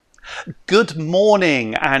Good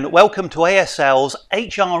morning and welcome to ASL's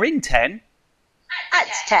HR in 10. At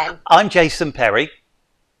 10. I'm Jason Perry.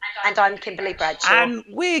 And I'm Kimberly Bradshaw. And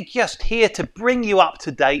we're just here to bring you up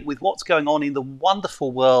to date with what's going on in the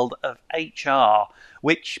wonderful world of HR,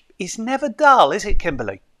 which is never dull, is it,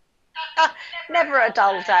 Kimberly? Never a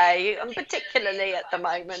dull day, and particularly at the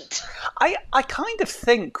moment. I kind of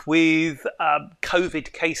think with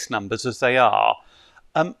COVID case numbers as they are,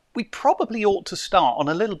 we probably ought to start on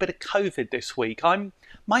a little bit of COVID this week.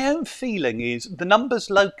 My own feeling is the numbers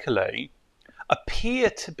locally appear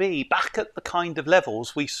to be back at the kind of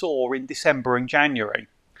levels we saw in December and January.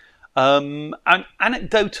 And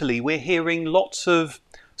anecdotally, we're hearing lots of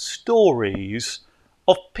stories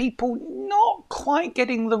of people not quite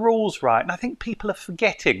getting the rules right. And I think people are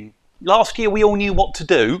forgetting. Last year, we all knew what to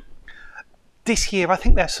do. This year, I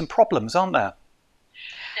think there's some problems, aren't there?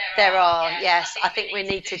 There are, yes. I think we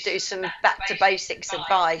need to do some back to basics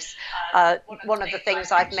advice. One of the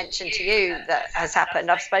things I've mentioned to you that has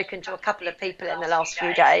happened, I've spoken to a couple of people in the last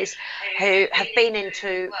few days who have been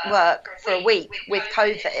into work for a week with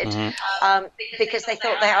COVID because they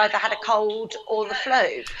thought they either had a cold or the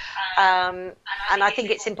flu. And I think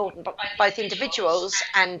it's important both individuals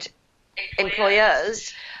and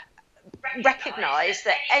employers recognise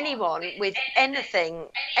that anyone with anything,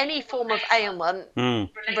 any form of ailment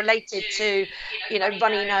related to,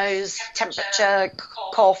 runny nose, temperature,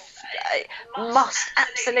 cough, must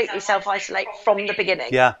absolutely self-isolate from the beginning.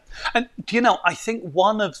 Yeah. And I think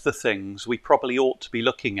one of the things we probably ought to be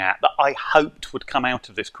looking at that I hoped would come out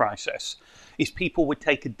of this crisis is people would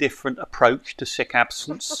take a different approach to sick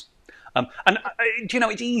absence.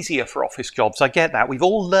 It's easier for office jobs. I get that. We've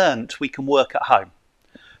all learnt we can work at home.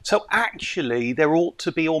 So actually, there ought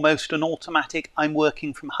to be almost an automatic, I'm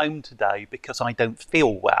working from home today because I don't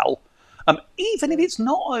feel well, even if it's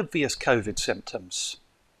not obvious COVID symptoms.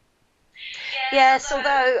 Yes,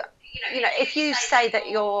 although, if you say that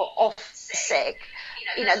you're off sick,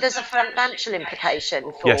 there's a financial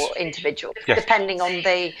implication for individuals, depending on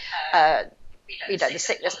the the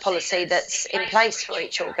sickness policy that's in place for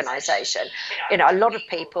each organisation. A lot of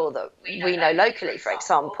people that we know locally, for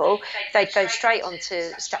example, they'd go straight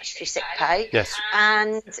onto statutory sick pay,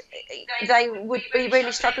 and they would be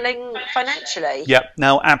really struggling financially. Yeah,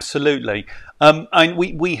 no, absolutely. And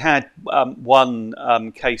we had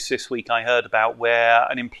one case this week I heard about where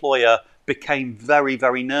an employer became very,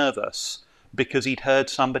 very nervous because he'd heard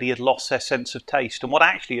somebody had lost their sense of taste. And what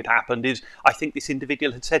actually had happened is, I think this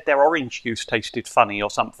individual had said their orange juice tasted funny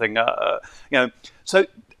or something. So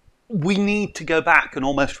we need to go back and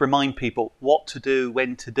almost remind people what to do,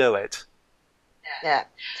 when to do it. Yeah,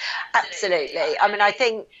 absolutely. I mean, I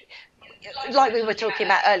think, like we were talking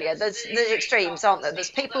about earlier, there's extremes, aren't there?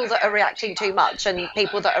 There's people that are reacting too much and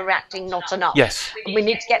people that are reacting not enough. Yes. We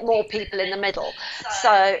need to get more people in the middle.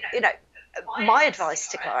 So, my advice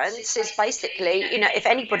to clients is basically, if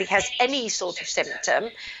anybody has any sort of symptom,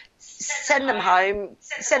 send them home,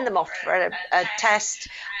 send them off for a test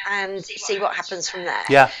and see what happens from there.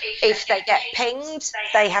 Yeah. If they get pinged,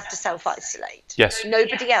 they have to self-isolate. Yes.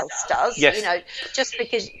 Nobody else does. Yes. Just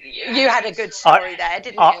because you had a good story there,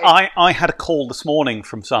 didn't you? I had a call this morning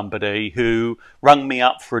from somebody who rang me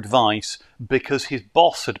up for advice because his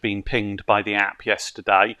boss had been pinged by the app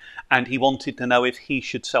yesterday and he wanted to know if he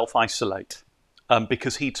should self-isolate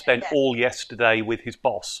because he'd spent all yesterday with his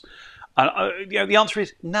boss. And the answer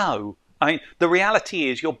is no. I mean, the reality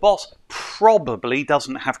is your boss probably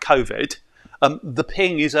doesn't have COVID. The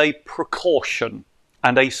ping is a precaution,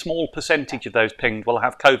 and a small percentage of those pinged will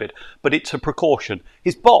have COVID, but it's a precaution.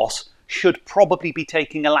 His boss should probably be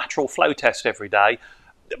taking a lateral flow test every day,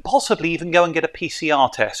 possibly even go and get a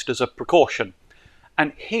PCR test as a precaution.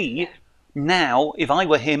 And now, if I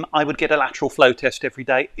were him, I would get a lateral flow test every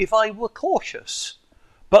day if I were cautious.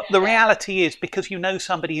 But the reality is, because you know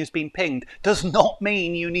somebody who's been pinged does not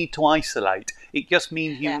mean you need to isolate. It just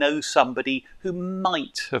means you know somebody who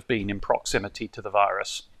might have been in proximity to the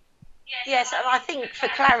virus. Yes, and I think for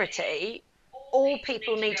clarity, all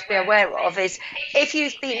people need to be aware of is if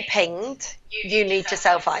you've been pinged, you need to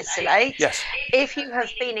self-isolate. Yes. If you have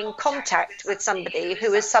been in contact with somebody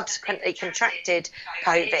who has subsequently contracted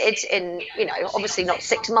COVID in, obviously not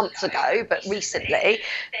 6 months ago, but recently,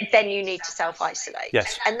 then you need to self-isolate.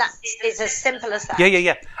 Yes. And that is as simple as that.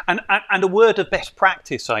 Yeah. And a word of best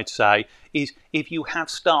practice, I'd say, is if you have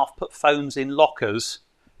staff put phones in lockers,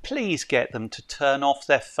 please get them to turn off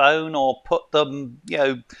their phone or put them,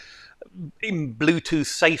 in Bluetooth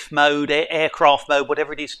safe mode, aircraft mode,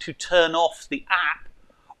 whatever it is, to turn off the app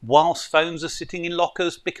whilst phones are sitting in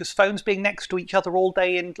lockers, because phones being next to each other all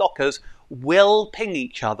day in lockers will ping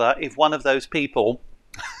each other if one of those people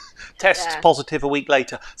tests positive a week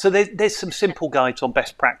later. So there's some simple guides on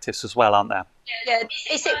best practice as well, aren't there? Yeah,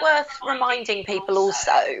 is it worth reminding people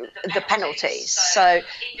also the penalties? So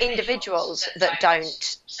individuals that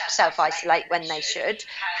don't self-isolate when they should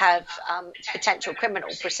have potential criminal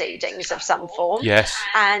proceedings of some form. Yes.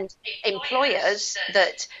 And employers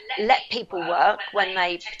that let people work when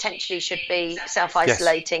they potentially should be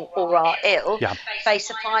self-isolating or are ill face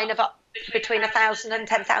a fine of up between £1,000 and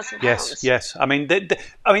 £10,000. Yes. I mean,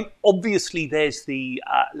 obviously, there's the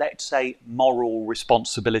let's say moral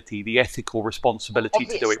responsibility, the ethical responsibility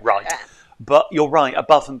to do it right. Yeah. But you're right.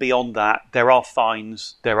 Above and beyond that, there are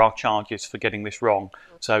fines, there are charges for getting this wrong.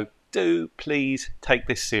 So do please take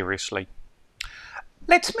this seriously.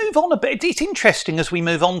 Let's move on a bit. It's interesting as we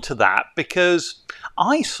move on to that because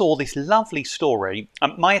I saw this lovely story.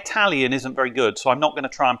 My Italian isn't very good, so I'm not going to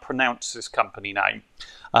try and pronounce this company name.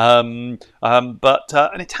 But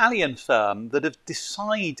an Italian firm that have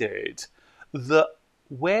decided that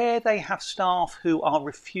where they have staff who are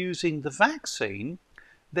refusing the vaccine,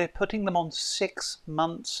 they're putting them on 6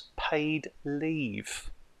 months paid leave.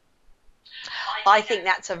 I think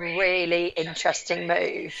that's a really interesting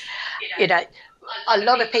move. You know, a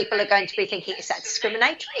lot of people are going to be thinking, is that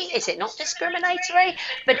discriminatory? Is it not discriminatory?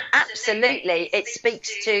 But absolutely, it speaks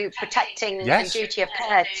to protecting and duty of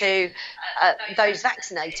care to those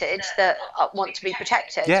vaccinated that want to be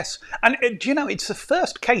protected. Yes. And do you know, it's the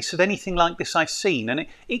first case of anything like this I've seen. And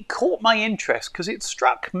it caught my interest because it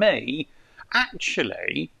struck me,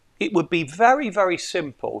 actually, it would be very, very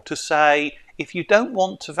simple to say, if you don't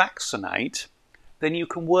want to vaccinate, then you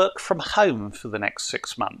can work from home for the next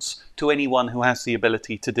 6 months to anyone who has the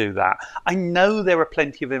ability to do that. I know there are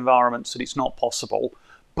plenty of environments that it's not possible,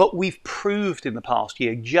 but we've proved in the past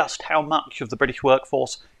year just how much of the British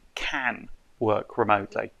workforce can work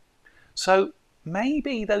remotely. So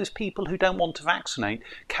maybe those people who don't want to vaccinate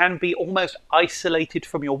can be almost isolated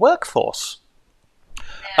from your workforce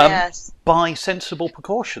by sensible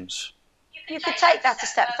precautions. You could take that a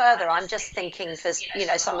step further. I'm just thinking for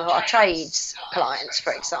some of our trades clients,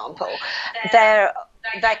 for example, they're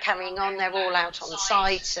carrying on, they're all out on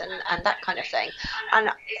site and that kind of thing. And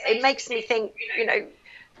it makes me think,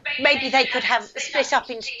 maybe they could have split up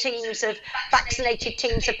into teams of vaccinated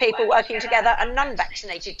teams of people working together and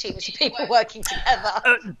non-vaccinated teams of people working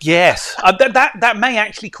together. Yes, that may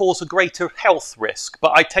actually cause a greater health risk,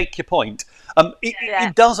 but I take your point.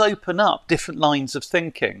 It does open up different lines of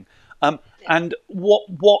thinking. And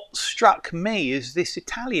what struck me is this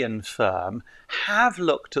Italian firm have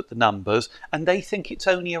looked at the numbers and they think it's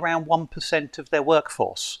only around 1% of their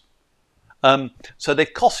workforce. So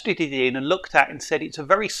they've costed it in and looked at and said it's a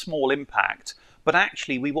very small impact, but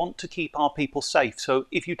actually we want to keep our people safe. So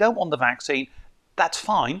if you don't want the vaccine, that's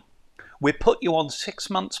fine. We'll put you on 6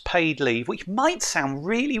 months paid leave, which might sound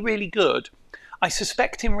really, really good. I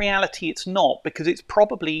suspect in reality it's not, because it's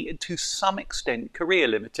probably to some extent career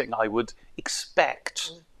limiting, I would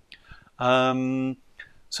expect. So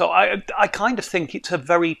I kind of think it's a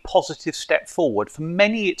very positive step forward. For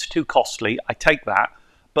many it's too costly, I take that,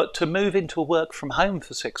 but to move into a work from home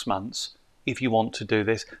for 6 months, if you want to do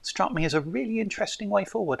this, struck me as a really interesting way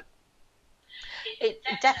forward. It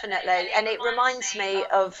definitely, and it reminds me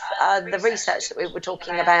of the research that we were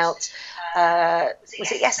talking about.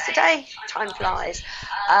 Was it yesterday? Time flies.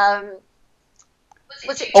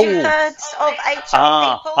 Was it 2/3 of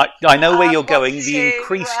HR people? I know where you're going. The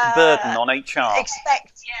increased burden on HR.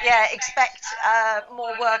 Expect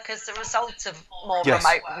more work as a result of more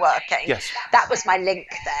remote working. Yes. That was my link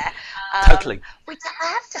there. Totally. Which I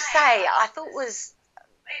have to say, I thought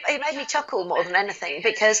it made me chuckle more than anything,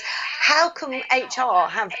 because how can HR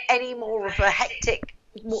have any more of a hectic,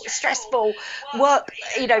 stressful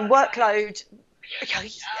workload?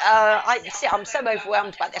 I'm so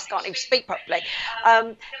overwhelmed by this, can't even speak properly,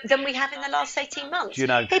 than we have in the last 18 months.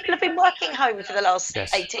 People have been working home for the last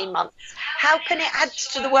 18 months. How can it add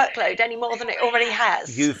to the workload any more than it already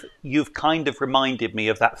has? You've kind of reminded me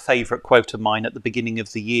of that favourite quote of mine at the beginning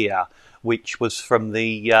of the year, which was from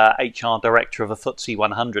the HR director of a FTSE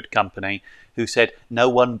 100 company, who said, "No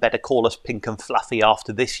one better call us pink and fluffy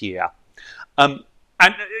after this year."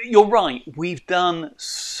 And you're right, we've done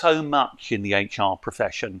so much in the HR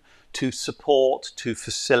profession to support, to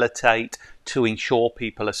facilitate, to ensure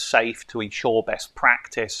people are safe, to ensure best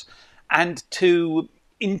practice, and to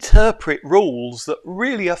interpret rules that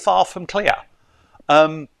really are far from clear.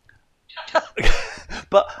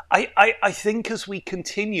 But I think as we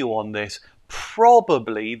continue on this,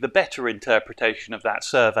 probably the better interpretation of that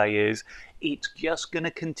survey is it's just going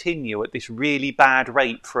to continue at this really bad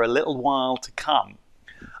rate for a little while to come.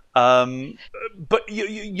 But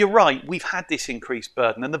you're right, we've had this increased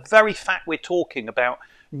burden, and the very fact we're talking about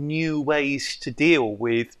new ways to deal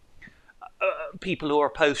with people who are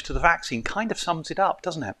opposed to the vaccine kind of sums it up,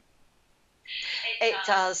 doesn't it? It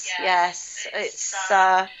does, yes. It's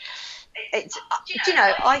you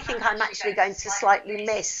know, I think I'm actually going to slightly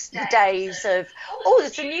miss the days of, oh,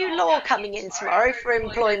 there's a new law coming in tomorrow for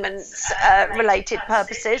employment related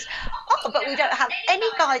purposes. Oh, but we don't have any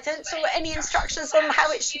guidance or any instructions on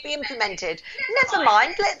how it should be implemented. Never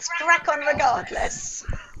mind, let's crack on regardless.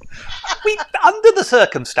 Under the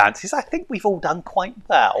circumstances, I think we've all done quite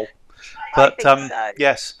well. But I think so.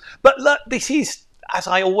 yes, but look, this is, as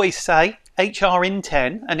I always say, HR in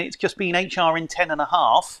 10, and it's just been HR in 10 and a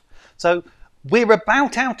half. So we're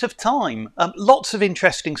about out of time. Lots of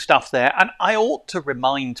interesting stuff there. And I ought to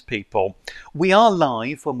remind people, we are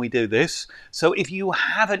live when we do this. So if you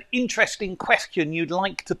have an interesting question you'd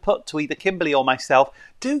like to put to either Kimberly or myself,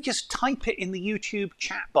 do just type it in the YouTube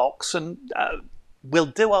chat box, and we'll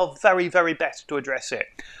do our very, very best to address it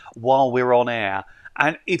while we're on air.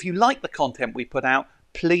 And if you like the content we put out,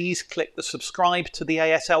 please click the subscribe to the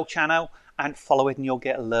ASL channel and follow it, and you'll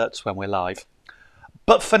get alerts when we're live.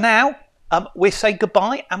 But for now, we'll say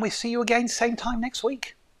goodbye, and we'll see you again same time next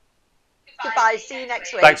week. Goodbye, see you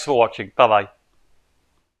next week. Thanks for watching. Bye-bye.